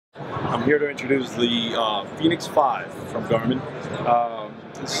I'm here to introduce the FENIX 5 from Garmin.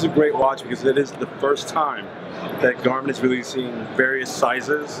 This is a great watch because it is the first time that Garmin is releasing various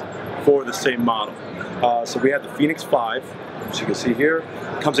sizes for the same model. So we have the FENIX 5, which you can see here,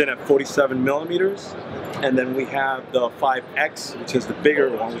 comes in at 47 millimeters. And then we have the 5X, which is the bigger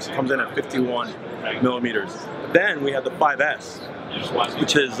one, which comes in at 51 millimeters. Then we have the 5S,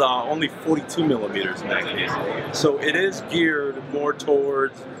 which is only 42 millimeters in that case. So it is geared more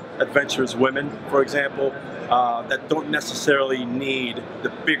towards adventurous women, for example, that don't necessarily need the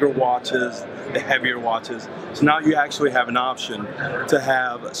bigger watches, the heavier watches. So now you actually have an option to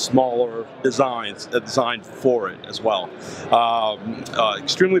have smaller designs designed for it as well.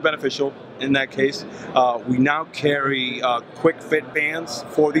 Extremely beneficial in that case. We now carry quick fit bands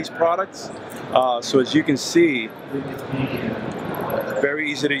for these products. So as you can see, very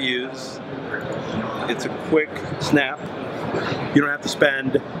easy to use. It's a quick snap. You don't have to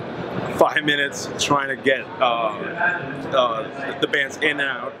spend 5 minutes trying to get the bands in and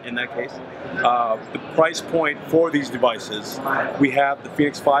out in that case. The price point for these devices, we have the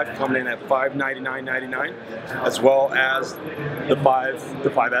FENIX 5 coming in at $599.99, as well as the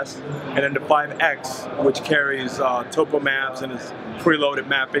 5S, and then the 5X, which carries topo maps and is preloaded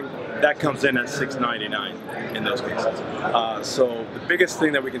mapping, that comes in at $699 in those cases. So the biggest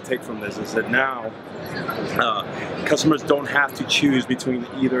thing that we can take from this is that now customers don't have to choose between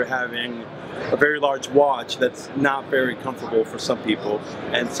either having a very large watch that's not very comfortable for some people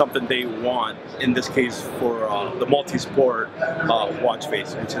and something they want, in this case for the multi-sport watch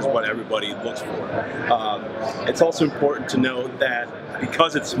face, which is what everybody looks for. It's also important to note that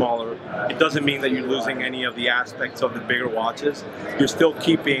because it's smaller, it doesn't mean that you're losing any of the aspects of the bigger watches. You're still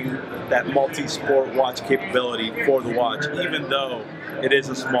keeping that multi-sport watch capability for the watch, even though it is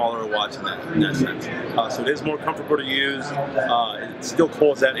a smaller watch in that sense. So it is more comfortable to use. It still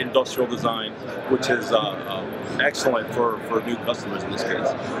holds that industrial design, which is excellent for new customers in this case.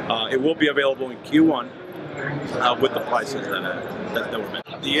 It will be available in Q1 with the prices that were mentioned.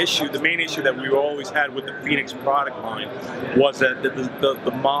 The main issue that we always had with the FENIX product line was that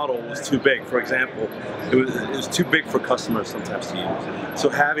the model was too big. For example, it was too big for customers sometimes to use. So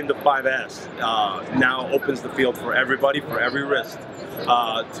having the 5S now opens the field for everybody, for every wrist,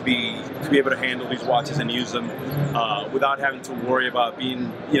 to be able to handle these watches and use them without having to worry about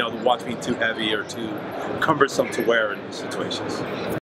the watch being too heavy or too cumbersome to wear in situations.